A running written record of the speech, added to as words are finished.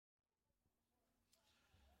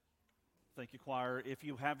Thank you, choir. If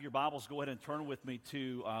you have your Bibles, go ahead and turn with me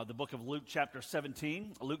to the book of Luke chapter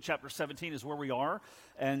 17. Luke chapter 17 is where we are,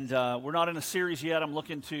 and we're not in a series yet. I'm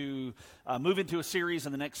looking to move into a series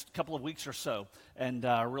in the next couple of weeks or so, and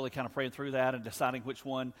really kind of praying through that and deciding which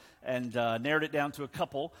one, and narrowed it down to a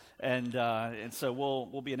couple, and so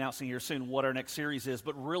we'll be announcing here soon what our next series is,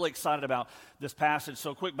 but really excited about this passage.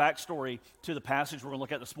 So quick backstory to the passage we're going to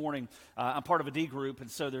look at this morning. I'm part of a D group, and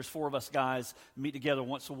so there's 4 of us guys meet together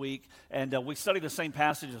once a week, and we study the same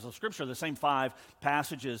passages of Scripture, the same 5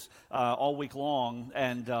 passages all week long,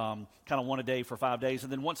 and kind of one a day for 5 days.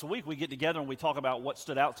 And then once a week we get together and we talk about what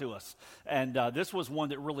stood out to us. And this was one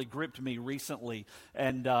that really gripped me recently.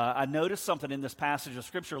 And I noticed something in this passage of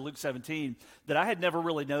Scripture, Luke 17, that I had never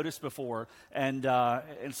really noticed before. And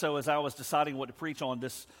so as I was deciding what to preach on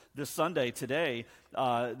this Sunday today,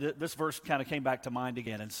 this verse kind of came back to mind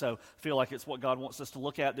again. And so I feel like it's what God wants us to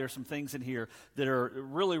look at. There's some things in here that are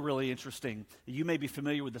really, really interesting. You may be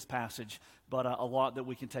familiar with this passage, but a lot that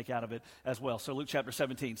we can take out of it as well. So Luke chapter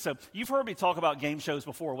 17. So you've heard me talk about game shows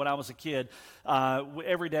before. When I was a kid,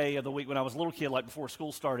 every day of the week when I was a little kid, like before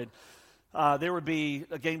school started, there would be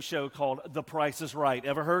a game show called The Price is Right.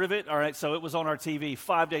 Ever heard of it? All right, so it was on our TV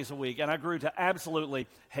 5 days a week, and I grew to absolutely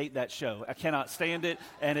hate that show. I cannot stand it,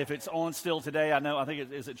 and if it's on still today, I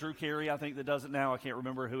think is it Drew Carey, I think, that does it now? I can't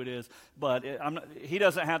remember who it is, but he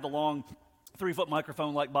doesn't have the long 3-foot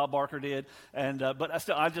microphone like Bob Barker did,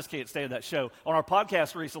 but I just can't stand that show. On our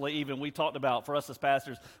podcast recently, even, we talked about, for us as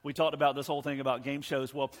pastors, we talked about this whole thing about game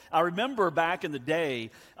shows. Well, I remember back in the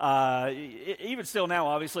day, even still now,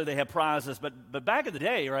 obviously, they have prizes, but back in the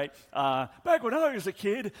day, right, back when I was a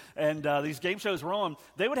kid and these game shows were on,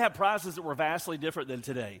 they would have prizes that were vastly different than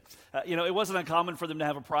today. It wasn't uncommon for them to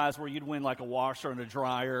have a prize where you'd win like a washer and a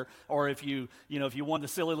dryer, or if you won the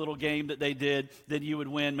silly little game that they did, then you would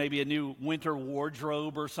win maybe a new winter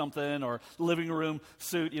wardrobe or something, or living room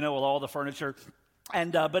suit, with all the furniture.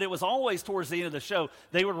 But it was always towards the end of the show,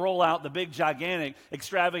 they would roll out the big, gigantic,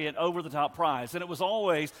 extravagant, over-the-top prize. And it was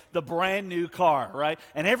always the brand new car, right?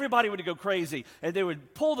 And everybody would go crazy. And they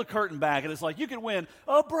would pull the curtain back, and it's like, you can win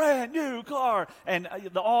a brand new car. And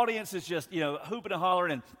the audience is just, hooping and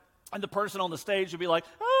hollering. And the person on the stage would be like,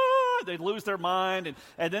 they'd lose their mind,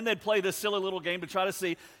 and then they'd play this silly little game to try to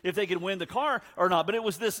see if they could win the car or not. But it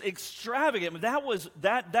was this extravagant, that was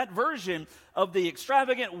that version of the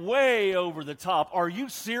extravagant, way over the top, are you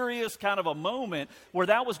serious kind of a moment where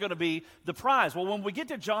that was going to be the prize. Well, when we get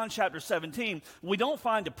to John chapter 17, we don't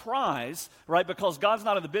find a prize, right, because God's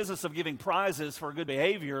not in the business of giving prizes for good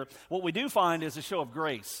behavior. What we do find is a show of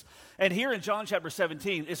grace. And here in John chapter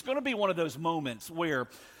 17, it's going to be one of those moments where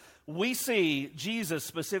we see Jesus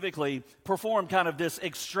specifically perform kind of this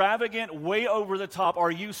extravagant, way over the top,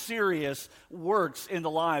 are you serious, works in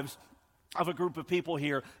the lives of a group of people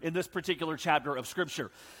here in this particular chapter of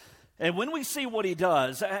Scripture. And when we see what he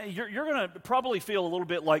does, you're going to probably feel a little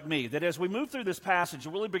bit like me, that as we move through this passage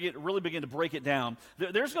and really begin to break it down,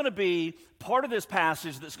 there's going to be part of this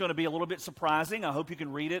passage that's going to be a little bit surprising. I hope you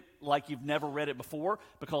can read it like you've never read it before,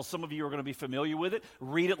 because some of you are going to be familiar with it.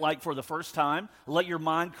 Read it like for the first time. Let your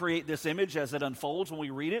mind create this image as it unfolds when we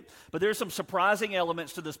read it. But there's some surprising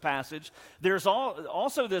elements to this passage. There's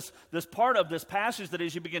also this part of this passage that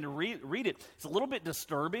as you begin to read it, it's a little bit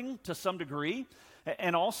disturbing to some degree,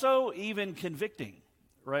 and also even convicting,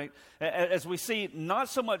 right? As we see not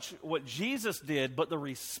so much what Jesus did, but the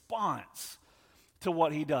response to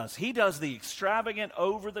what he does. He does the extravagant,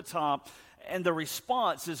 over the top, and the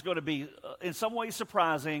response is going to be in some ways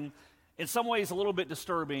surprising, in some ways a little bit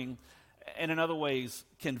disturbing, and in other ways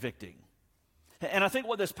convicting. And I think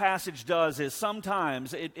what this passage does is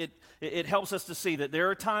sometimes it helps us to see that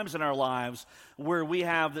there are times in our lives where we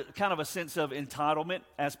have kind of a sense of entitlement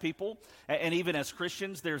as people, and even as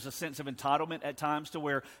Christians, there's a sense of entitlement at times to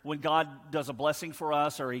where when God does a blessing for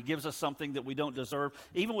us or he gives us something that we don't deserve,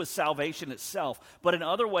 even with salvation itself. But in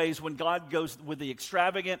other ways, when God goes with the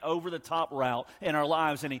extravagant, over-the-top route in our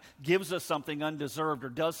lives and he gives us something undeserved or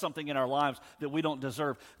does something in our lives that we don't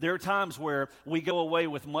deserve, there are times where we go away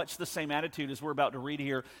with much the same attitude as we're about to read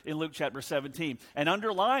here in Luke chapter 17. And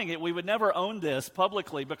underlying it, we would never own this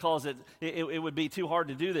publicly because it would be too hard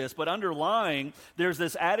to do this, but underlying, there's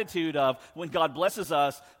this attitude of when God blesses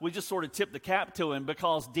us, we just sort of tip the cap to him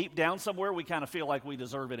because deep down somewhere, we kind of feel like we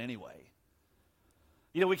deserve it anyway.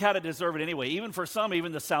 We kind of deserve it anyway. Even for some,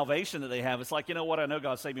 even the salvation that they have, it's like, you know what, I know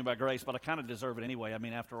God saved me by grace, but I kind of deserve it anyway. I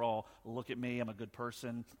mean, after all, look at me, I'm a good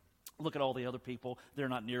person. Look at all the other people. They're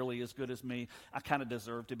not nearly as good as me. I kind of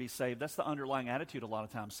deserve to be saved. That's the underlying attitude a lot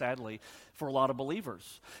of times, sadly, for a lot of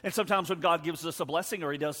believers. And sometimes when God gives us a blessing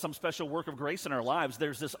or he does some special work of grace in our lives,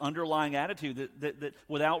 there's this underlying attitude that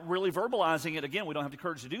without really verbalizing it, again, we don't have the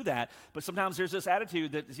courage to do that, but sometimes there's this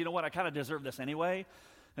attitude that, you know what, I kind of deserve this anyway.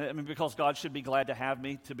 I mean, because God should be glad to have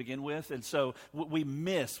me to begin with. And so we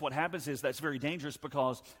miss, what happens is that's very dangerous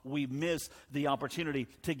because we miss the opportunity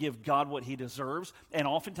to give God what he deserves. And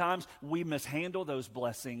oftentimes we mishandle those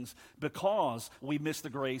blessings because we miss the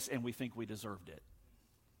grace and we think we deserved it.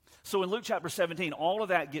 So in Luke chapter 17, all of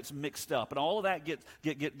that gets mixed up and all of that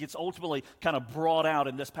gets ultimately kind of brought out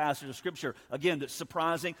in this passage of Scripture. Again, that's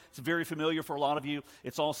surprising. It's very familiar for a lot of you.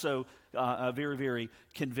 It's also very, very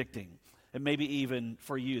convicting. And maybe even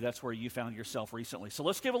for you, that's where you found yourself recently. So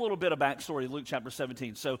let's give a little bit of backstory to Luke chapter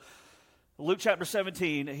 17. So Luke chapter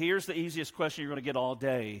 17, here's the easiest question you're going to get all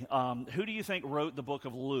day. Who do you think wrote the book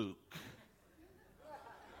of Luke?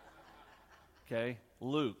 Okay,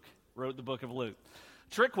 Luke wrote the book of Luke.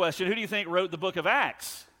 Trick question, who do you think wrote the book of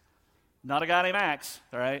Acts? Not a guy named Acts,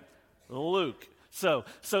 all right? Luke. So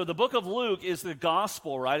the book of Luke is the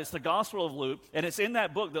gospel, right? It's the gospel of Luke, and it's in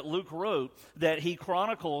that book that Luke wrote that he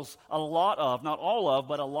chronicles a lot of, not all of,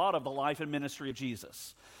 but a lot of the life and ministry of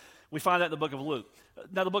Jesus. We find that in the book of Luke.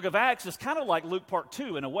 Now, the book of Acts is kind of like Luke part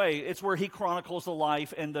 2 in a way. It's where he chronicles the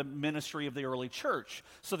life and the ministry of the early church.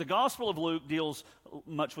 So the Gospel of Luke deals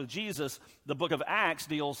much with Jesus. The book of Acts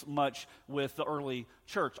deals much with the early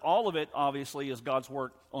church. All of it, obviously, is God's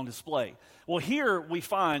work on display. Well, here we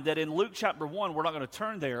find that in Luke chapter 1, we're not going to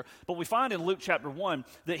turn there, but we find in Luke chapter 1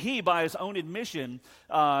 that he, by his own admission,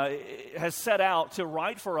 has set out to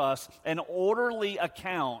write for us an orderly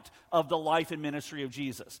account of the life and ministry of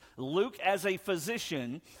Jesus. Luke, as a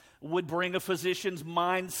physician, would bring a physician's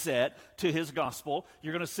mindset to his gospel.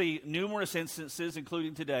 You're going to see numerous instances,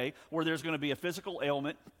 including today, where there's going to be a physical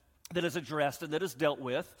ailment that is addressed and that is dealt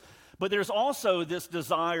with. But there's also this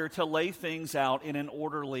desire to lay things out in an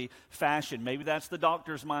orderly fashion. Maybe that's the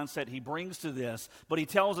doctor's mindset he brings to this, but he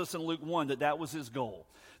tells us in Luke 1 that that was his goal,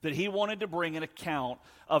 that he wanted to bring an account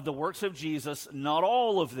of the works of Jesus, not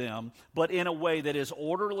all of them, but in a way that is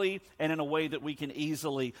orderly and in a way that we can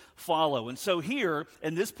easily follow. And so here,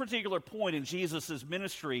 in this particular point in Jesus'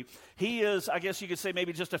 ministry, he is, I guess you could say,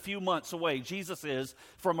 maybe just a few months away. Jesus is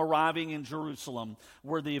from arriving in Jerusalem,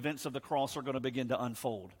 where the events of the cross are going to begin to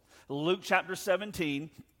unfold. Luke chapter 17,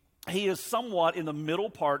 he is somewhat in the middle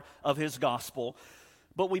part of his gospel.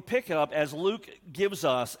 But we pick up as Luke gives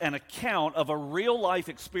us an account of a real-life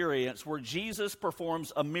experience where Jesus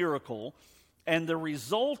performs a miracle, and the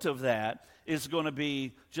result of that is going to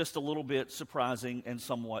be just a little bit surprising and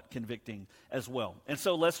somewhat convicting as well. And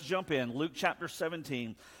so let's jump in. Luke chapter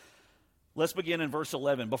 17. Let's begin in verse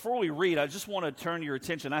 11. Before we read, I just want to turn your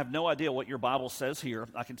attention. I have no idea what your Bible says here.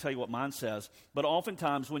 I can tell you what mine says. But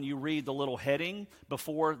oftentimes when you read the little heading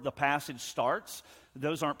before the passage starts,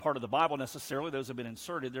 those aren't part of the Bible necessarily. Those have been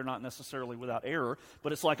inserted. They're not necessarily without error.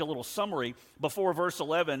 But it's like a little summary. Before verse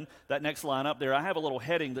 11, that next line up there, I have a little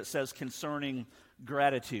heading that says concerning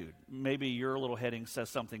gratitude. Maybe your little heading says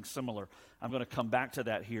something similar. I'm going to come back to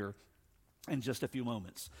that here in just a few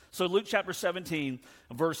moments. So Luke chapter 17,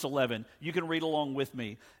 verse 11, you can read along with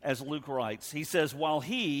me as Luke writes. He says, while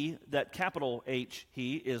he, that capital H,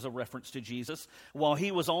 he is a reference to Jesus, while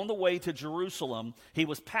he was on the way to Jerusalem, he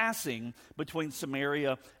was passing between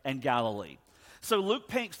Samaria and Galilee. So Luke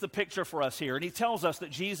paints the picture for us here, and he tells us that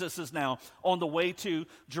Jesus is now on the way to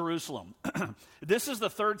Jerusalem. This is the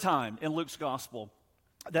third time in Luke's gospel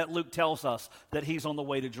that Luke tells us that he's on the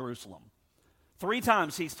way to Jerusalem. 3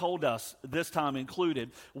 times he's told us, this time included,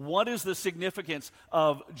 what is the significance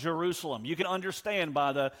of Jerusalem. You can understand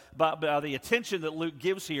by the attention that Luke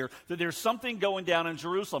gives here that there's something going down in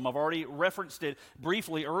Jerusalem. I've already referenced it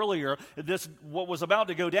briefly earlier. What was about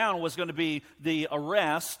to go down was going to be the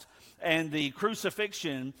arrest and the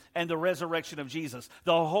crucifixion and the resurrection of Jesus.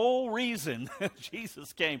 The whole reason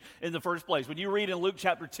Jesus came in the first place. When you read in Luke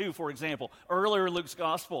chapter 2, for example, earlier in Luke's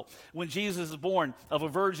gospel, when Jesus is born of a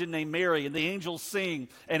virgin named Mary and the angels sing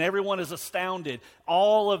and everyone is astounded,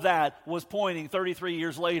 all of that was pointing 33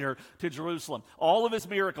 years later to Jerusalem. All of his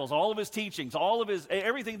miracles, all of his teachings,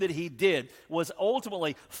 everything that he did was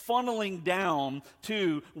ultimately funneling down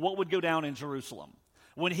to what would go down in Jerusalem,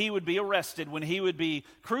 when he would be arrested, when he would be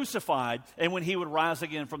crucified, and when he would rise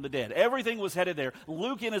again from the dead. Everything was headed there.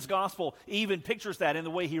 Luke in his gospel even pictures that in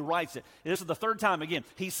the way he writes it. This is the third time, again,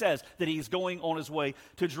 he says that he's going on his way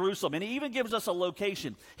to Jerusalem. And he even gives us a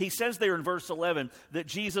location. He says there in verse 11 that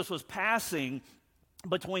Jesus was passing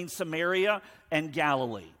between Samaria and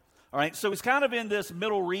Galilee. All right, so he's kind of in this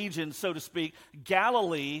middle region, so to speak.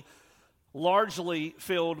 Galilee largely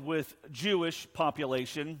filled with Jewish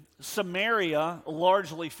population. Samaria,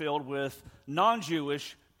 largely filled with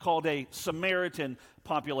non-Jewish, called a Samaritan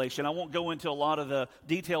population. I won't go into a lot of the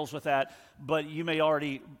details with that, but you may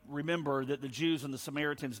already remember that the Jews and the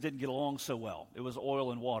Samaritans didn't get along so well. It was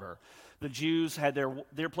oil and water. The Jews had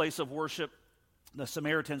their place of worship. The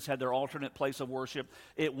Samaritans had their alternate place of worship.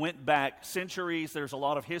 It went back centuries. There's a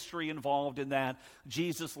lot of history involved in that.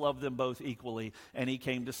 Jesus loved them both equally, and he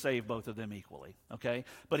came to save both of them equally, okay?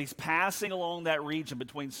 But he's passing along that region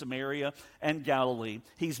between Samaria and Galilee.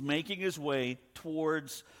 He's making his way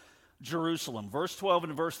towards Jerusalem. Verse 12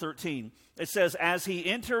 and verse 13, it says, as he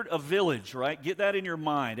entered a village, right? Get that in your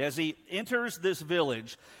mind. As he enters this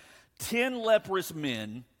village, 10 leprous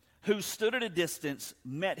men who stood at a distance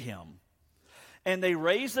met him. And they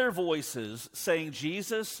raised their voices, saying,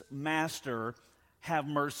 Jesus, Master, have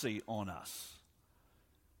mercy on us.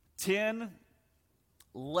 10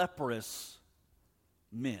 leprous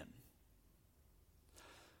men.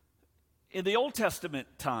 In the Old Testament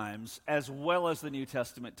times, as well as the New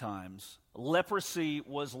Testament times, leprosy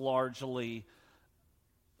was largely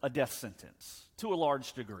a death sentence, to a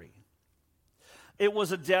large degree. It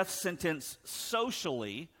was a death sentence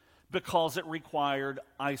socially, because it required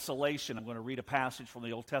isolation. I'm going to read a passage from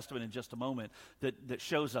the Old Testament in just a moment that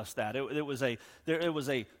shows us that. It was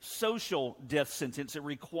a social death sentence. It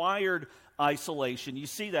required isolation. You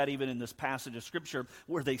see that even in this passage of Scripture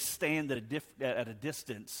where they stand at a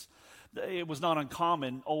distance. It was not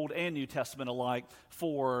uncommon, Old and New Testament alike,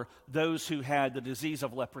 for those who had the disease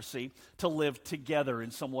of leprosy to live together in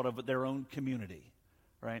somewhat of their own community.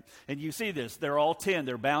 Right? And you see this. They're all 10.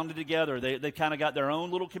 They're bounded together. They kind of got their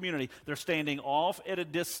own little community. They're standing off at a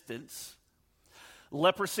distance.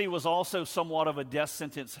 Leprosy was also somewhat of a death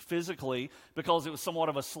sentence physically because it was somewhat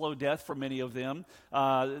of a slow death for many of them.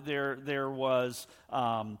 There was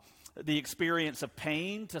the experience of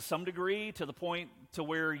pain to some degree, to the point to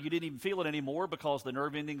where you didn't even feel it anymore because the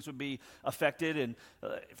nerve endings would be affected and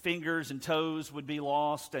fingers and toes would be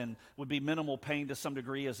lost and would be minimal pain to some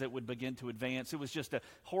degree as it would begin to advance. It was just a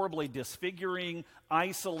horribly disfiguring,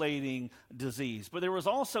 isolating disease. But there was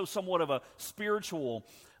also somewhat of a spiritual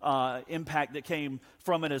impact that came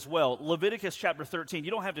from it as well. Leviticus chapter 13,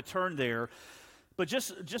 you don't have to turn there, but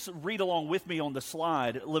just read along with me on the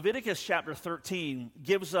slide. Leviticus chapter 13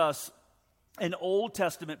 gives us an Old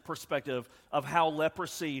Testament perspective of how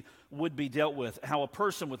leprosy would be dealt with, how a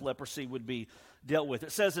person with leprosy would be dealt with.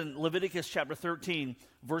 It says in Leviticus chapter 13,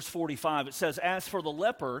 verse 45, it says, as for the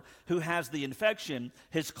leper who has the infection,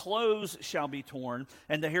 his clothes shall be torn,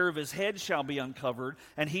 and the hair of his head shall be uncovered,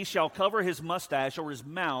 and he shall cover his mustache or his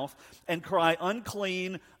mouth, and cry,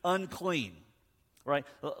 unclean, unclean. Right?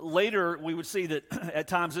 Later, we would see that at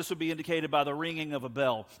times this would be indicated by the ringing of a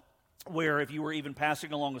bell, where if you were even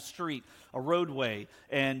passing along a street, a roadway,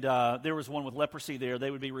 and there was one with leprosy there, they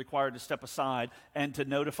would be required to step aside and to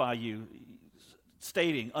notify you,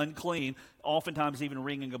 stating, unclean, oftentimes even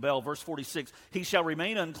ringing a bell. Verse 46, he shall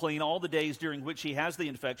remain unclean all the days during which he has the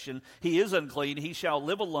infection. He is unclean. He shall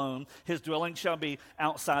live alone. His dwelling shall be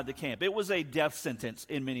outside the camp. It was a death sentence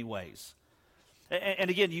in many ways. And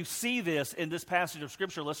again, you see this in this passage of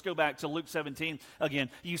Scripture. Let's go back to Luke 17 again.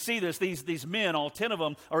 You see this. These men, all 10 of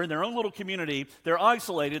them, are in their own little community. They're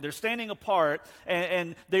isolated. They're standing apart.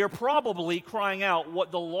 And they are probably crying out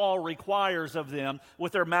what the law requires of them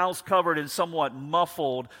with their mouths covered in somewhat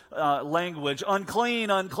muffled language. Unclean,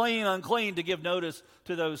 unclean, unclean, to give notice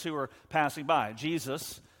to those who are passing by.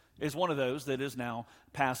 Jesus is one of those that is now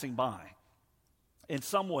passing by. In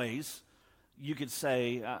some ways, you could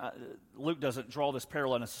say, Luke doesn't draw this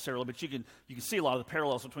parallel necessarily, but you can see a lot of the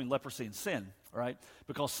parallels between leprosy and sin, right?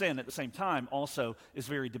 Because sin at the same time also is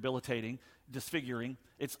very debilitating, disfiguring.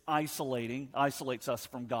 It's isolates us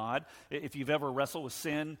from God. If you've ever wrestled with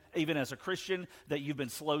sin, even as a Christian, that you've been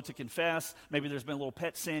slow to confess, maybe there's been a little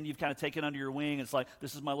pet sin you've kind of taken under your wing. It's like,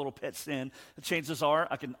 this is my little pet sin. The chances are,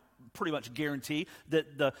 I can pretty much guarantee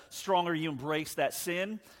that the stronger you embrace that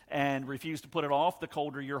sin and refuse to put it off, the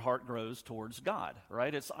colder your heart grows towards God,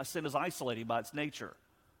 right? Sin is isolating by its nature.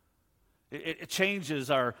 It changes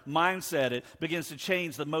our mindset. It begins to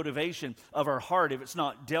change the motivation of our heart if it's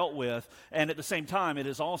not dealt with. And at the same time, it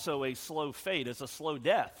is also a slow fate. It's a slow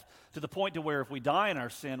death to the point to where if we die in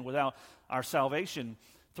our sin without our salvation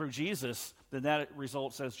through Jesus, then that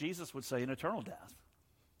results, as Jesus would say, in eternal death.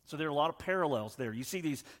 So there are a lot of parallels there. You see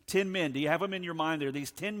these 10 men. Do you have them in your mind there?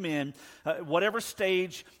 These 10 men, whatever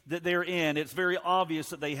stage that they're in, it's very obvious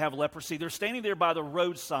that they have leprosy. They're standing there by the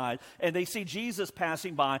roadside, and they see Jesus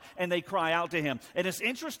passing by, and they cry out to him. And it's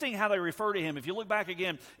interesting how they refer to him. If you look back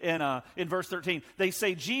again in verse 13, they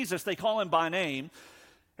say Jesus, they call him by name.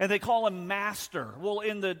 And they call him master. Well,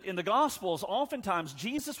 in the Gospels, oftentimes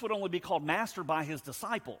Jesus would only be called master by his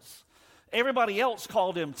disciples. Everybody else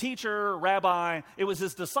called him teacher, rabbi. It was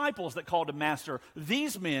his disciples that called him master.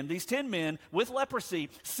 These men, these 10 men with leprosy,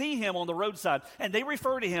 see him on the roadside, and they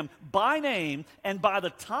refer to him by name and by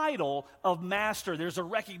the title of master. There's a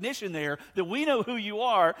recognition there that we know who you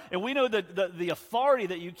are, and we know the authority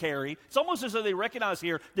that you carry. It's almost as though they recognize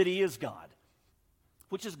here that he is God,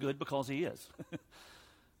 which is good because he is.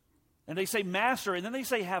 And they say master, and then they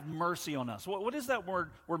say have mercy on us. What does that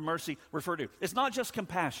word mercy refer to? It's not just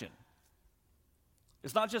compassion.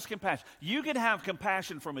 It's not just compassion. You can have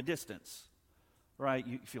compassion from a distance, right?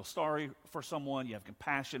 You feel sorry for someone. You have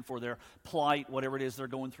compassion for their plight, whatever it is they're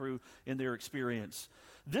going through in their experience.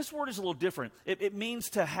 This word is a little different. It means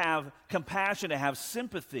to have compassion, to have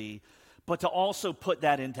sympathy, but to also put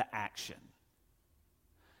that into action.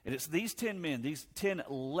 And it's these 10 men, these 10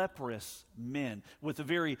 leprous men with the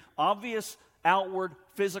very obvious outward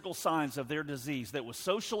physical signs of their disease that was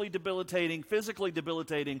socially debilitating, physically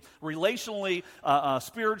debilitating, relationally,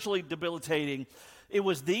 spiritually debilitating. It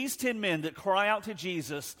was these 10 men that cry out to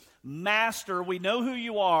Jesus, Master, we know who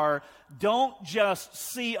you are. Don't just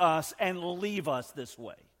see us and leave us this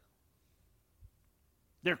way.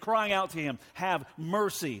 They're crying out to him, have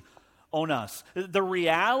mercy on us. The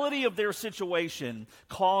reality of their situation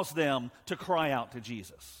caused them to cry out to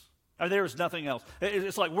Jesus. There's nothing else.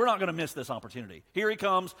 It's like, we're not going to miss this opportunity. Here he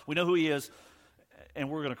comes. We know who he is. And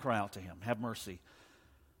we're going to cry out to him. Have mercy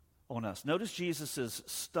on us. Notice Jesus'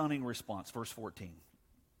 stunning response, verse 14.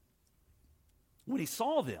 When he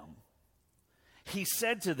saw them, he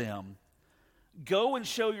said to them, go and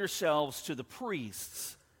show yourselves to the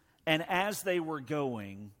priests. And as they were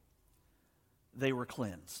going, they were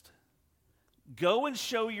cleansed. Go and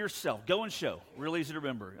show yourself. Go and show. Real easy to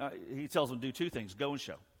remember. He tells them to do two things. Go and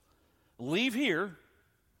show. Leave here,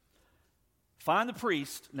 find the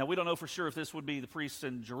priest. Now, we don't know for sure if this would be the priests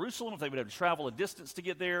in Jerusalem, if they would have to travel a distance to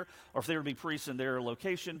get there, or if they would be priests in their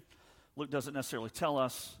location. Luke doesn't necessarily tell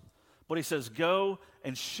us. But he says, go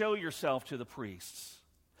and show yourself to the priests.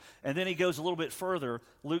 And then he goes a little bit further.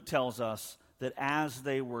 Luke tells us that as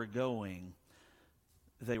they were going,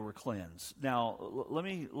 they were cleansed. Now, let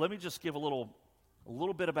me just give a little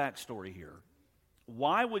bit of backstory here.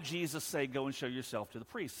 Why would Jesus say, go and show yourself to the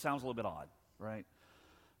priest? Sounds a little bit odd, right?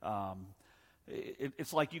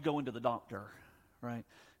 It's like you go into the doctor, right?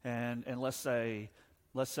 And let's say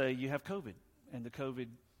you have COVID, and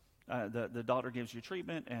the doctor gives you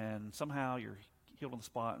treatment, and somehow you're healed on the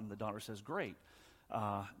spot, and the doctor says, great.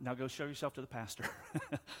 Now go show yourself to the pastor,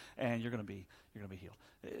 and you're going to be healed.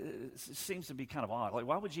 It seems to be kind of odd. Like,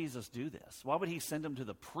 why would Jesus do this? Why would he send him to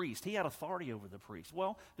the priest? He had authority over the priest.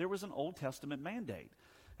 Well, there was an Old Testament mandate,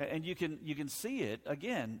 and you can see it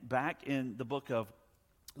again back in the book of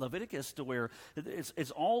Leviticus, to where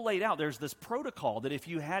it's all laid out. There's this protocol that if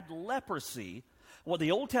you had leprosy, what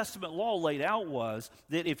the Old Testament law laid out was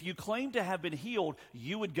that if you claimed to have been healed,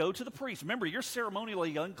 you would go to the priest. Remember, you're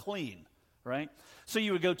ceremonially unclean. Right? So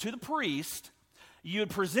you would go to the priest, you would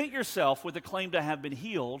present yourself with a claim to have been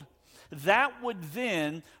healed. That would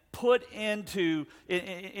then put into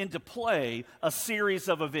play a series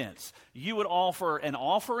of events. You would offer an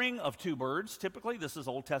offering of 2 birds, typically. This is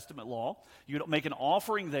Old Testament law. You would make an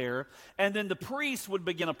offering there, and then the priest would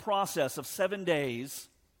begin a process of 7 days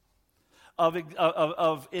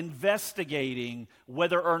of investigating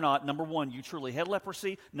whether or not, number 1, you truly had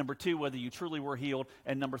leprosy, number 2, whether you truly were healed,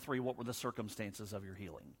 and number 3, what were the circumstances of your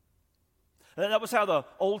healing. That was how the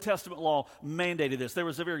Old Testament law mandated this. There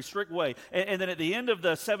was a very strict way. And then at the end of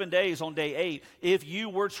the 7 days, on day 8, if you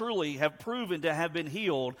were truly have proven to have been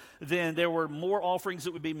healed, then there were more offerings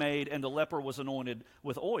that would be made, and the leper was anointed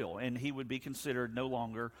with oil, and he would be considered no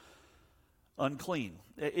longer unclean.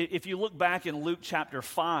 If you look back in Luke chapter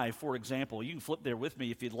 5, for example, you can flip there with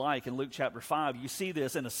me if you'd like. In Luke chapter 5, you see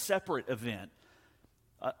this in a separate event.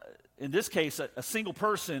 In this case, a single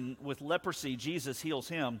person with leprosy, Jesus heals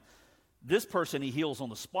him. This person he heals on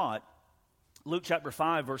the spot. Luke chapter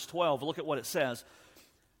 5, verse 12, look at what it says.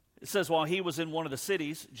 It says, while he was in one of the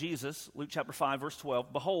cities, Jesus, Luke chapter 5, verse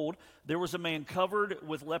 12, behold, there was a man covered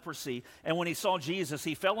with leprosy, and when he saw Jesus,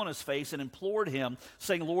 he fell on his face and implored him,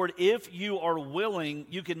 saying, Lord, if you are willing,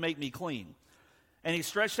 you can make me clean. And he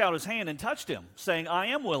stretched out his hand and touched him, saying, I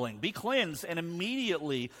am willing, be cleansed. And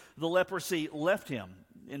immediately the leprosy left him.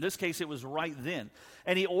 In this case, it was right then.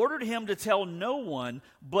 And he ordered him to tell no one,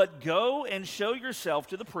 but go and show yourself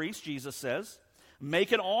to the priest, Jesus says.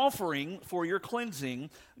 Make an offering for your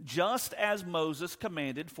cleansing, just as Moses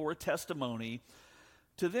commanded for a testimony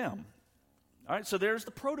to them. All right, so there's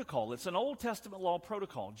the protocol. It's an Old Testament law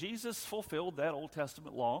protocol. Jesus fulfilled that Old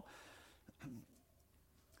Testament law,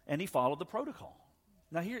 and he followed the protocol.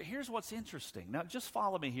 Now, here's what's interesting. Now, just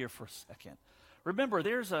follow me here for a second. Remember,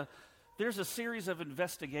 there's a series of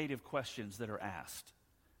investigative questions that are asked.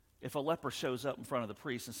 If a leper shows up in front of the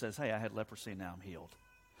priest and says, hey, I had leprosy, now I'm healed.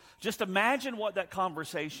 Just imagine what that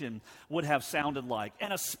conversation would have sounded like.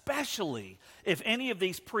 And especially if any of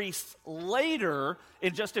these priests later,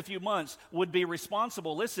 in just a few months, would be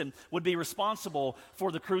responsible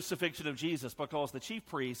for the crucifixion of Jesus, because the chief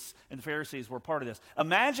priests and the Pharisees were part of this.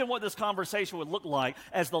 Imagine what this conversation would look like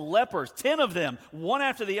as the lepers, 10 of them, one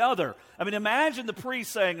after the other. I mean, imagine the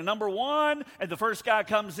priest saying, number one, and the first guy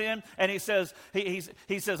comes in and he says,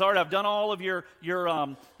 he says, all right, I've done all of your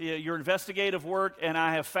investigative work, and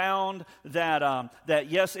I have found that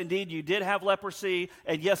yes, indeed, you did have leprosy,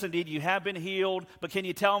 and yes, indeed, you have been healed, but can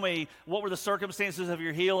you tell me what were the circumstances of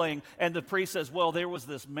your healing? And the priest says, well, there was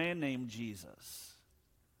this man named Jesus.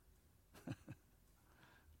 The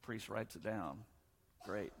priest writes it down.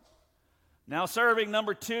 Great. Now serving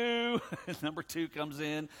number two. Number two comes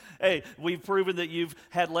in. Hey, we've proven that you've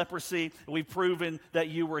had leprosy. We've proven that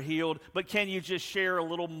you were healed. But can you just share a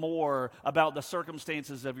little more about the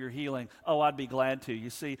circumstances of your healing? Oh, I'd be glad to. You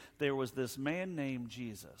see, there was this man named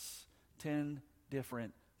Jesus. 10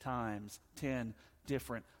 different times, 10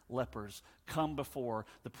 different lepers come before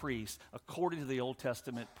the priest according to the Old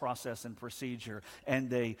Testament process and procedure, and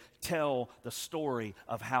they tell the story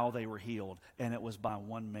of how they were healed, and it was by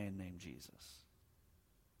one man named Jesus.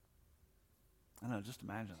 I know, just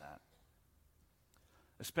imagine that.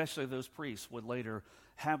 Especially those priests would later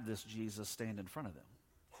have this Jesus stand in front of them.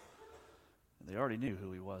 And they already knew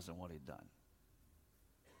who he was and what he'd done.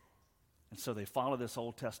 And so they follow this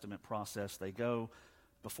Old Testament process. They go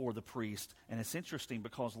before the priest. And it's interesting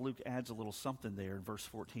because Luke adds a little something there in verse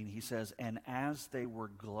 14. He says, and as they were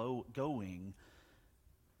going,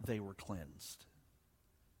 they were cleansed.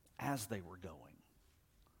 As they were going.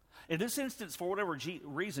 In this instance, for whatever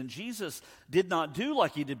reason, Jesus did not do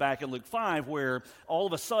like he did back in Luke 5, where all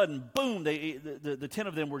of a sudden, boom, the 10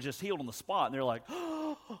 of them were just healed on the spot. And they're like,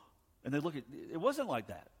 oh, and they look at, it wasn't like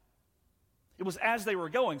that. It was as they were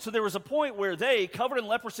going. So there was a point where they, covered in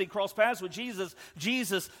leprosy, crossed paths with Jesus.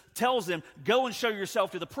 Jesus tells them, go and show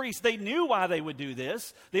yourself to the priest. They knew why they would do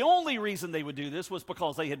this. The only reason they would do this was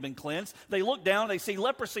because they had been cleansed. They look down, they see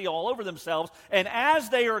leprosy all over themselves. And as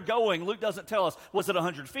they are going, Luke doesn't tell us, was it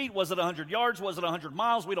 100 feet? Was it 100 yards? Was it 100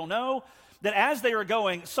 miles? We don't know. That as they are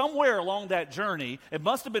going, somewhere along that journey, it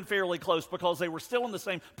must have been fairly close because they were still in the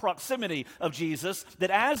same proximity of Jesus, that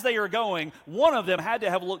as they are going, one of them had to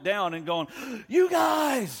have looked down and gone, you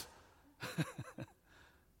guys,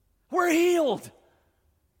 we're healed.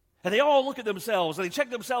 And they all look at themselves and they check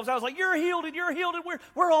themselves out. It's like, you're healed and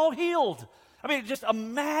we're all healed. I mean, just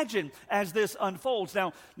imagine as this unfolds.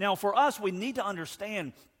 Now for us, we need to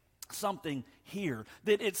understand something here,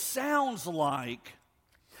 that it sounds like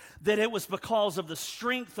that it was because of the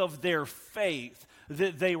strength of their faith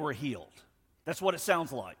that they were healed. That's what it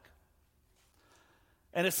sounds like.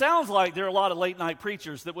 And it sounds like there are a lot of late-night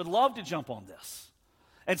preachers that would love to jump on this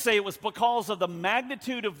and say it was because of the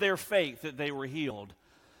magnitude of their faith that they were healed.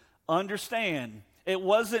 Understand, it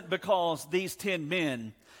wasn't because these 10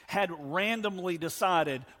 men had randomly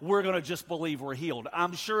decided, we're going to just believe we're healed.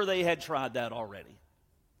 I'm sure they had tried that already.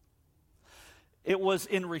 It was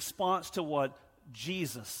in response to what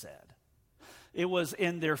Jesus said. It was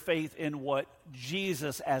in their faith in what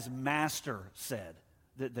Jesus as master said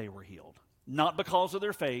that they were healed. Not because of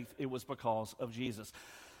their faith, it was because of Jesus.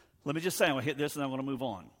 Let me just say, I'm going to hit this and I'm going to move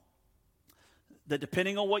on. That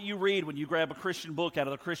depending on what you read when you grab a Christian book out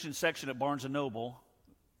of the Christian section at Barnes & Noble,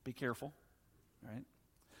 be careful, right?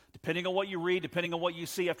 Depending on what you read, depending on what you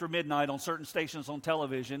see after midnight on certain stations on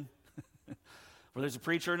television, where there's a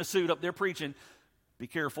preacher in a suit up there preaching, be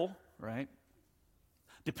careful, right?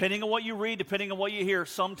 Depending on what you read, depending on what you hear,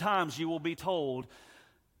 sometimes you will be told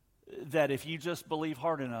that if you just believe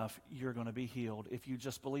hard enough, you're going to be healed. If you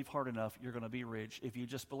just believe hard enough, you're going to be rich. If you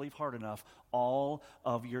just believe hard enough, all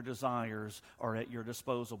of your desires are at your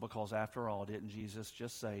disposal, because after all, didn't Jesus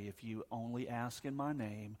just say, if you only ask in my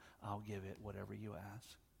name, I'll give it whatever you ask?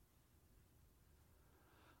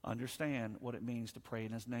 Understand what it means to pray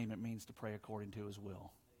in his name. It means to pray according to his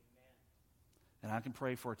will. And I can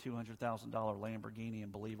pray for a $200,000 Lamborghini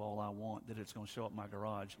and believe all I want that it's going to show up in my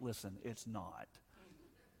garage. Listen, it's not.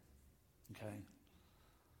 Okay?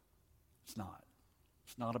 It's not.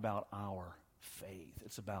 It's not about our faith.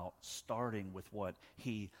 It's about starting with what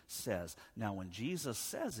he says. Now, when Jesus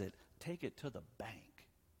says it, take it to the bank.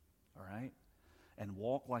 All right? And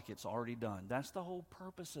walk like it's already done. That's the whole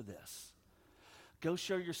purpose of this. Go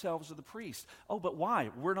show yourselves to the priest. Oh, but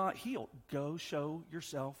why? We're not healed. Go show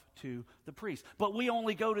yourself to the priest. But we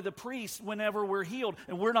only go to the priest whenever we're healed,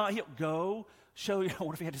 and we're not healed. Go show,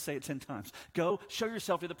 what if you had to say it 10 times? Go show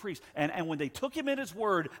yourself to the priest. And when they took him at his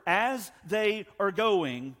word, as they are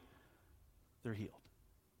going, they're healed.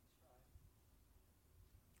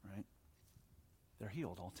 Right? They're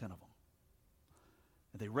healed, all 10 of them.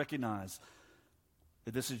 And they recognize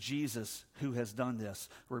that this is Jesus who has done this.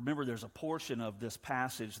 Remember, there's a portion of this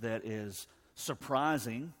passage that is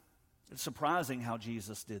surprising. It's surprising how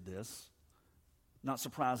Jesus did this. Not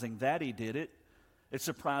surprising that he did it. It's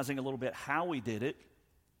surprising a little bit how he did it.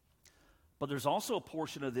 But there's also a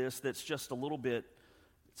portion of this that's just a little bit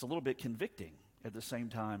convicting at the same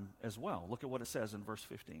time as well. Look at what it says in verse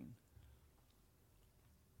 15.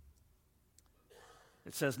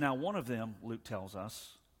 It says, now one of them, Luke tells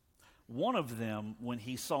us, one of them, when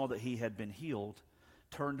he saw that he had been healed,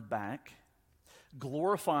 turned back,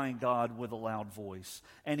 glorifying God with a loud voice.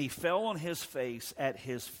 And he fell on his face at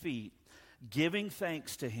his feet, giving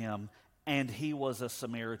thanks to him, and he was a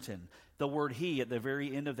Samaritan. The word he at the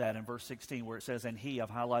very end of that in verse 16 where it says, and he,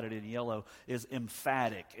 I've highlighted in yellow, is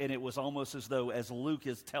emphatic. And it was almost as though as Luke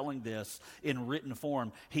is telling this in written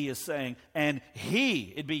form, he is saying, and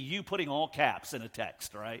he, it'd be you putting all caps in a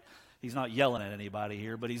text, right? He's not yelling at anybody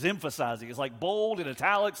here, but he's emphasizing. It's like bold and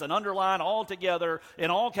italics and underline all together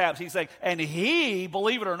in all caps. He's saying, and he,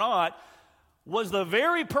 believe it or not, was the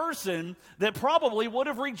very person that probably would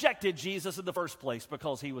have rejected Jesus in the first place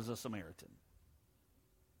because he was a Samaritan.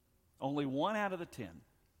 Only 1 out of the 10.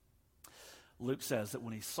 Luke says that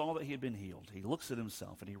when he saw that he had been healed, he looks at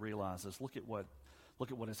himself and he realizes, look at what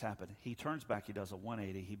has happened. He turns back, he does a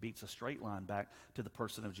 180, he beats a straight line back to the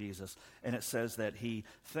person of Jesus. And it says that he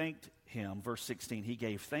thanked him, verse 16, he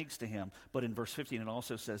gave thanks to him. But in verse 15, it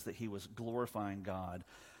also says that he was glorifying God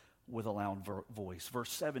with a loud voice.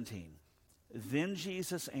 Verse 17, then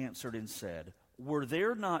Jesus answered and said, were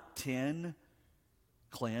there not 10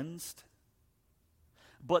 cleansed?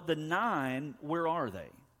 But the 9, where are they?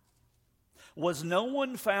 Was no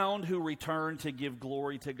one found who returned to give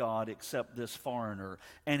glory to God except this foreigner?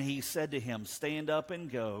 And he said to him, stand up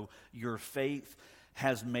and go. Your faith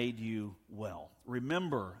has made you well.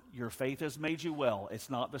 Remember, your faith has made you well. It's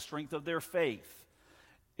not the strength of their faith.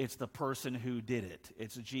 It's the person who did it.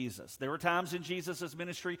 It's Jesus. There were times in Jesus'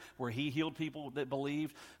 ministry where he healed people that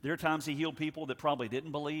believed. There are times he healed people that probably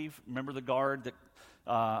didn't believe. Remember the guard that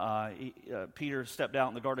Peter stepped out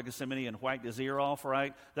in the Garden of Gethsemane and whacked his ear off,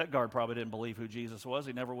 right? That guard probably didn't believe who Jesus was.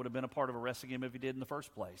 He never would have been a part of arresting him if he did in the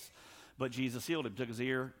first place. But Jesus healed him, took his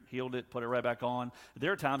ear, healed it, put it right back on.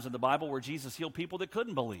 There are times in the Bible where Jesus healed people that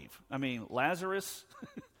couldn't believe. I mean, Lazarus,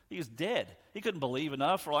 he was dead. He couldn't believe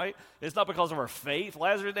enough, right? It's not because of our faith.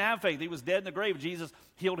 Lazarus didn't have faith. He was dead in the grave. Jesus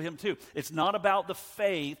healed him too. It's not about the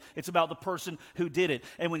faith. It's about the person who did it.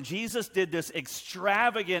 And when Jesus did this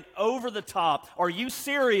extravagant, over-the-top, are you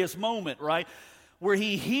serious moment, right? Where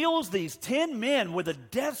he heals these 10 men with a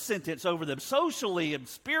death sentence over them, socially and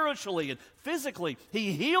spiritually and physically.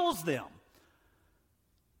 He heals them.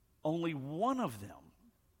 Only one of them,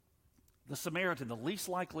 the Samaritan, the least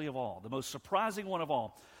likely of all, the most surprising one of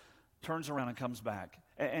all, turns around and comes back.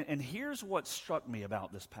 And here's what struck me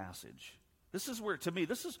about this passage. This is where, to me,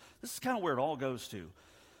 this is kind of where it all goes to.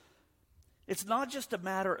 It's not just a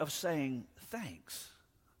matter of saying thanks.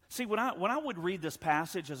 See, when I would read this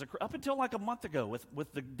passage up until like a month ago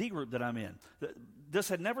with the D group that I'm in, this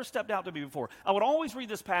had never stepped out to me before. I would always read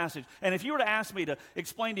this passage, and if you were to ask me to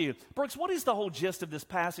explain to you, Brooks, what is the whole gist of this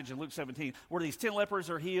passage in Luke 17, where these 10 lepers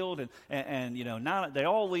are healed, and you know, 9, they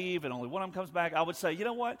all leave, and only one of them comes back? I would say, you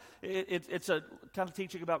know what? It's a kind of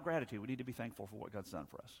teaching about gratitude. We need to be thankful for what God's done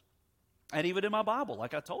for us. And even in my Bible,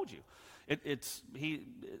 like I told you,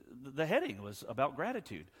 the heading was about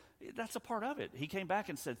gratitude. That's a part of it. He came back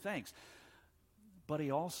and said thanks. But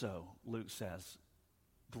he also, Luke says,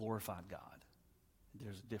 glorified God.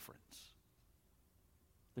 There's a difference.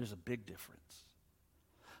 There's a big difference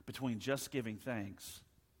between just giving thanks,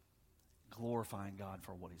 glorifying God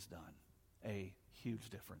for what he's done. A huge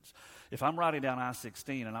difference. If I'm riding down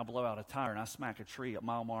I-16 and I blow out a tire and I smack a tree at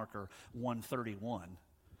mile marker 131,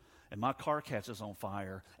 and my car catches on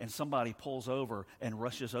fire, and somebody pulls over and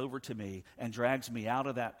rushes over to me and drags me out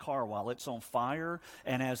of that car while it's on fire,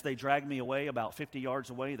 and as they drag me away, about 50 yards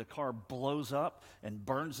away, the car blows up and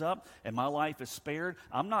burns up, and my life is spared,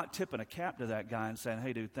 I'm not tipping a cap to that guy and saying,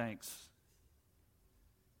 hey, dude, thanks.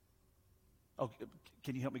 Oh,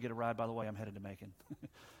 can you help me get a ride, by the way? I'm headed to Macon.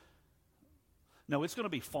 No, it's going to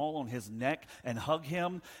be fall on his neck and hug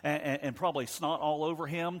him and probably snot all over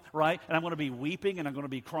him, right? And I'm going to be weeping and I'm going to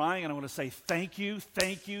be crying and I'm going to say, thank you,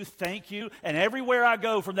 thank you, thank you. And everywhere I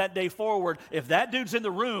go from that day forward, if that dude's in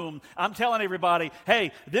the room, I'm telling everybody,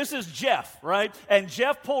 hey, this is Jeff, right? And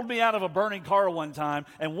Jeff pulled me out of a burning car one time.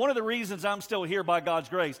 And one of the reasons I'm still here by God's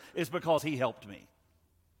grace is because he helped me.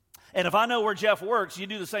 And if I know where Jeff works, you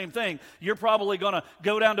do the same thing. You're probably going to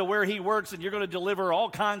go down to where he works and you're going to deliver all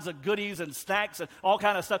kinds of goodies and snacks and all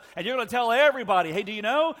kind of stuff. And you're going to tell everybody, hey, do you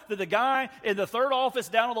know that the guy in the third office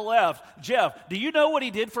down on the left, Jeff, do you know what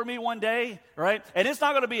he did for me one day? Right? And it's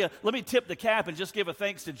not going to be let me tip the cap and just give a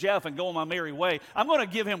thanks to Jeff and go on my merry way. I'm going to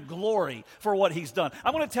give him glory for what he's done.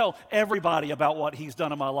 I'm going to tell everybody about what he's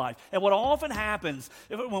done in my life. And what often happens,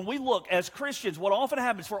 when we look as Christians, what often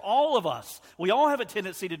happens for all of us, we all have a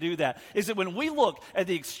tendency to do that, is that when we look at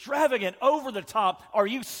the extravagant, over-the-top, are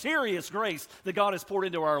you serious grace that God has poured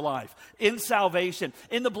into our life, in salvation,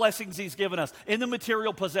 in the blessings he's given us, in the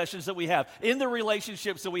material possessions that we have, in the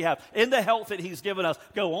relationships that we have, in the health that he's given us,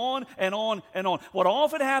 go on and on and on. What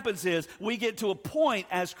often happens is we get to a point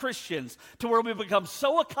as Christians to where we become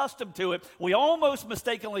so accustomed to it, we almost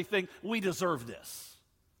mistakenly think we deserve this.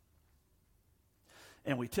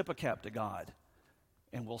 And we tip a cap to God.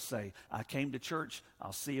 And we'll say, I came to church,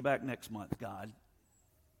 I'll see you back next month, God.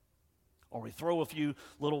 Or we throw a few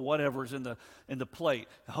little whatevers in the plate.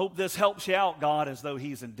 I hope this helps you out, God, as though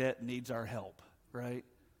he's in debt and needs our help, right?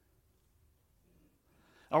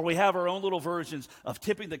 Or we have our own little versions of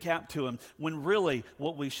tipping the cap to him, when really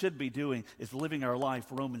what we should be doing is living our life,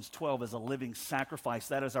 Romans 12, as a living sacrifice.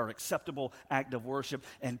 That is our acceptable act of worship,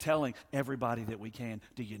 and telling everybody that we can,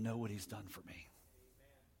 do you know what he's done for me?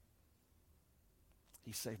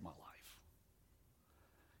 He saved my life.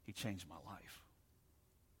 He changed my life.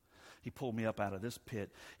 He pulled me up out of this pit.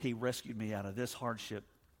 He rescued me out of this hardship.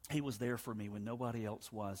 He was there for me when nobody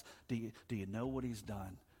else was. Do you know what he's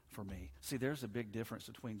done for me? See, there's a big difference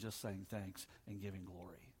between just saying thanks and giving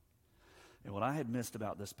glory. And what I had missed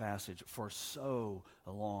about this passage for so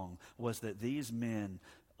long was that these men,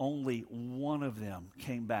 only one of them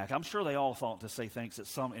came back. I'm sure they all thought to say thanks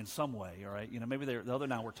in some way, all right? You know, maybe the other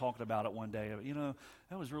night we're talking about it one day. You know,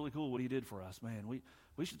 that was really cool what he did for us, man.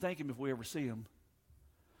 We should thank him if we ever see him.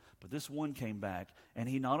 But this one came back, and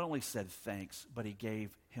he not only said thanks, but he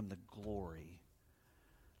gave him the glory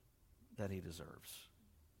that he deserves.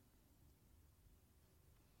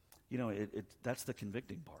 You know, that's the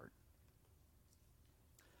convicting part.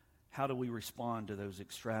 How do we respond to those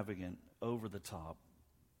extravagant, over-the-top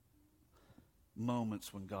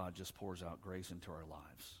moments when God just pours out grace into our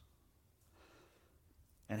lives?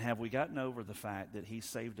 And have we gotten over the fact that he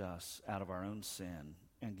saved us out of our own sin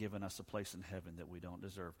and given us a place in heaven that we don't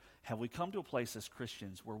deserve? Have we come to a place as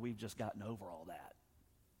Christians where we've just gotten over all that?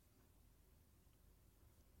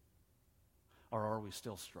 Or are we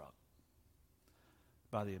still struck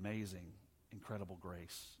by the amazing, incredible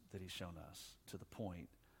grace that he's shown us, to the point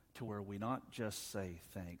to where we not just say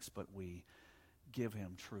thanks, but we give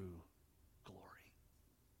him true glory?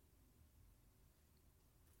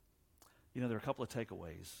 You know, there are a couple of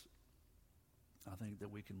takeaways I think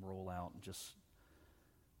that we can roll out and just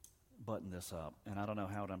button this up. And I don't know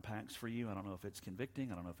how it unpacks for you. I don't know if it's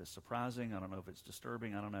convicting. I don't know if it's surprising. I don't know if it's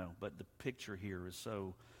disturbing. I don't know. But the picture here is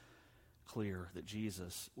so clear that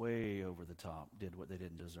Jesus, way over the top, did what they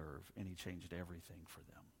didn't deserve, and he changed everything for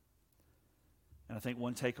them. And I think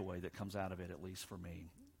one takeaway that comes out of it, at least for me,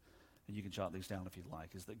 and you can jot these down if you'd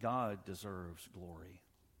like, is that God deserves glory,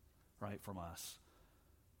 right, from us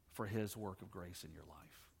for his work of grace in your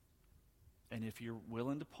life. And if you're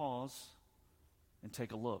willing to pause and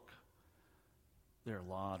take a look, there are a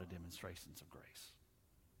lot of demonstrations of grace.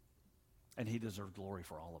 And he deserved glory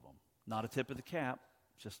for all of them. Not a tip of the cap,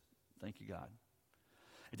 just thank you, God.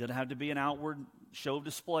 It doesn't have to be an outward show of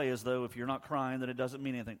display as though if you're not crying, then it doesn't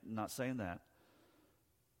mean anything. I'm not saying that.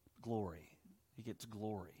 Glory. He gets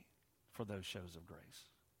glory for those shows of grace.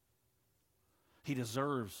 He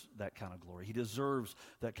deserves that kind of glory. He deserves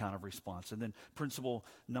that kind of response. And then principle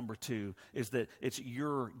number 2 is that it's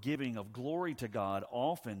your giving of glory to God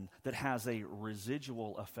often that has a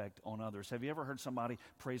residual effect on others. Have you ever heard somebody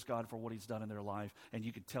praise God for what he's done in their life, and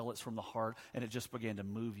you could tell it's from the heart, and it just began to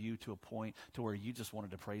move you to a point to where you just wanted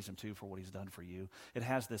to praise him too for what he's done for you? It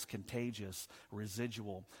has this contagious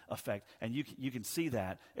residual effect, and you can see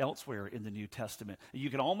that elsewhere in the New Testament. You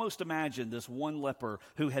can almost imagine this one leper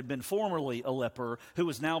who had been formerly a leper, who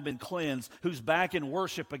has now been cleansed, who's back in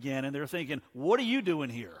worship again, and they're thinking, what are you doing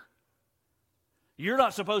here? You're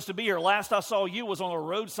not supposed to be here. Last I saw you was on a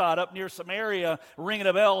roadside up near Samaria, ringing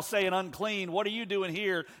a bell saying unclean. What are you doing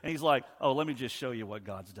here? And he's like, oh, let me just show you what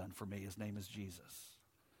God's done for me. His name is Jesus.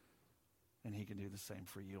 And he can do the same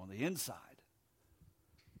for you on the inside,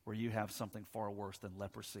 where you have something far worse than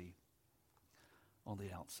leprosy on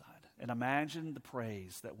the outside. And imagine the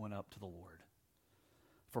praise that went up to the Lord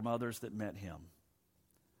from others that met him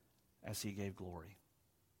as he gave glory.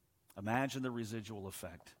 Imagine the residual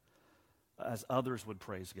effect as others would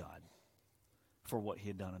praise God for what he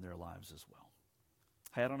had done in their lives as well.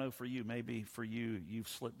 Hey, I don't know for you, maybe for you, you've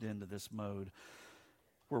slipped into this mode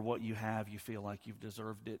where what you have, you feel like you've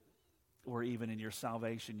deserved it. Or even in your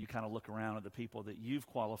salvation, you kind of look around at the people that you've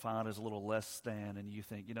qualified as a little less than, and you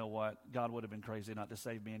think, you know what, God would have been crazy not to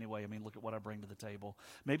save me anyway. I mean, look at what I bring to the table.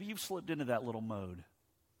 Maybe you've slipped into that little mode.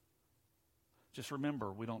 Just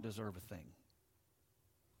remember, we don't deserve a thing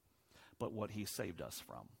but what he saved us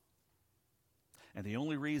from. And the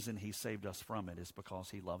only reason he saved us from it is because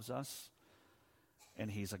he loves us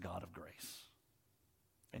and he's a God of grace.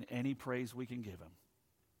 And any praise we can give him,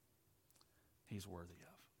 he's worthy of.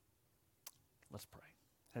 Let's pray.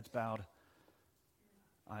 Heads bowed,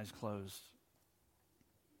 eyes closed.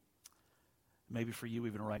 Maybe for you,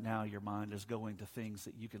 even right now, your mind is going to things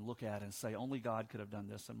that you can look at and say, only God could have done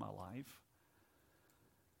this in my life.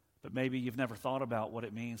 But maybe you've never thought about what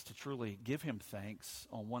it means to truly give him thanks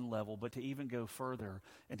on one level, but to even go further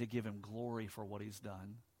and to give him glory for what he's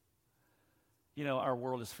done. You know, our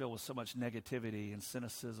world is filled with so much negativity and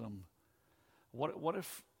cynicism. What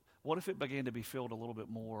if it began to be filled a little bit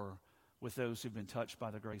more with those who've been touched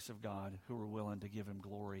by the grace of God, who are willing to give him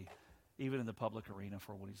glory, even in the public arena,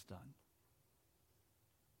 for what he's done?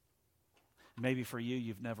 Maybe for you,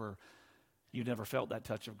 you've never felt that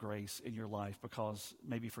touch of grace in your life, because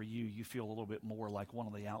maybe for you, you feel a little bit more like one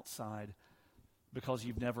on the outside because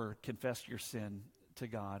you've never confessed your sin to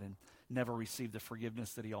God and never received the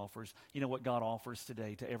forgiveness that he offers. You know what God offers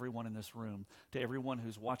today to everyone in this room, to everyone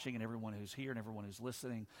who's watching and everyone who's here and everyone who's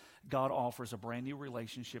listening? God offers a brand new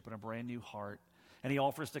relationship and a brand new heart. And he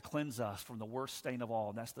offers to cleanse us from the worst stain of all,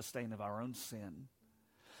 and that's the stain of our own sin.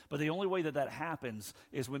 But the only way that that happens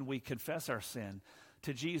is when we confess our sin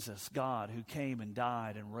to Jesus, God, who came and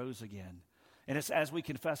died and rose again. And it's as we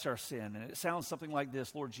confess our sin, and it sounds something like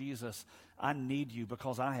this: Lord Jesus, I need you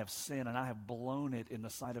because I have sinned and I have blown it in the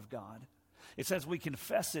sight of God. It says we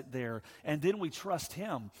confess it there, and then we trust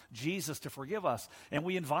him, Jesus, to forgive us. And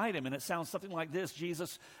we invite him, and it sounds something like this: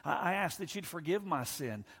 Jesus, I ask that you'd forgive my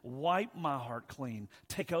sin, wipe my heart clean,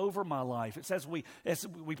 take over my life. It says we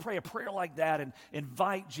pray a prayer like that and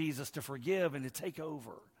invite Jesus to forgive and to take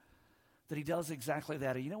over. That he does exactly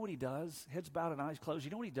that. And you know what he does? Heads bowed and eyes closed.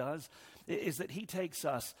 You know what he does? Is that he takes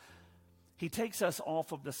us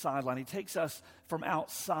off of the sideline. He takes us from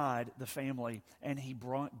outside the family, and he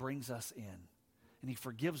brings us in. And he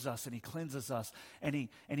forgives us, and he cleanses us, and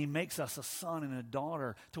he makes us a son and a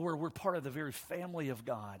daughter to where we're part of the very family of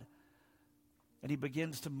God. And he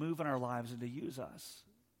begins to move in our lives and to use us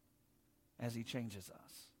as he changes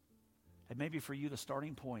us. And maybe for you, the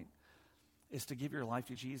starting point is to give your life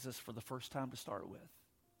to Jesus for the first time to start with.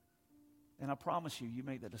 And I promise you, you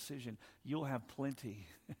make that decision, you'll have plenty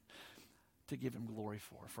to give him glory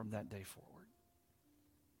for from that day forward.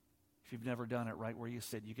 If you've never done it, right where you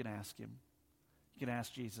sit, you can ask him. You can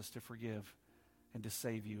ask Jesus to forgive and to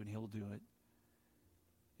save you, and he'll do it.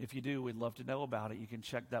 If you do, we'd love to know about it. You can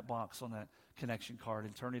check that box on that connection card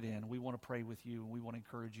and turn it in. We want to pray with you, and we want to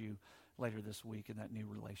encourage you later this week in that new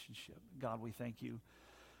relationship. God, we thank you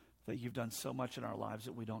that you've done so much in our lives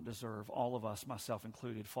that we don't deserve. All of us, myself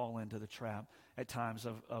included, fall into the trap at times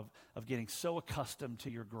of getting so accustomed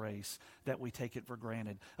to your grace that we take it for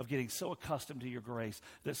granted, of getting so accustomed to your grace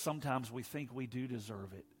that sometimes we think we do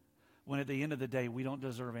deserve it, when at the end of the day, we don't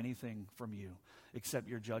deserve anything from you except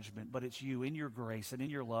your judgment. But it's you, in your grace and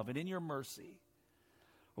in your love and in your mercy,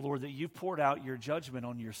 Lord, that you've poured out your judgment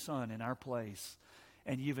on your Son in our place,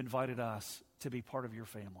 and you've invited us to be part of your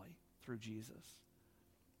family through Jesus.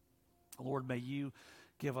 Lord, may you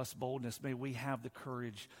give us boldness. May we have the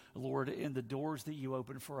courage, Lord, in the doors that you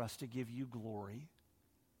open for us, to give you glory,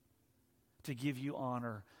 to give you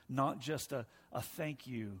honor, not just a thank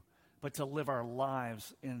you, but to live our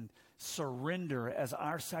lives in surrender as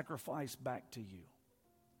our sacrifice back to you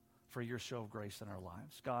for your show of grace in our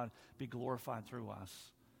lives. God, be glorified through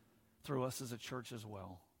us as a church as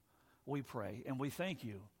well. We pray, and we thank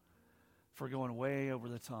you for going way over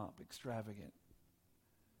the top, extravagant,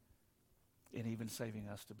 and even saving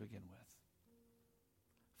us to begin with.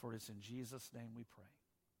 For it's in Jesus' name we pray.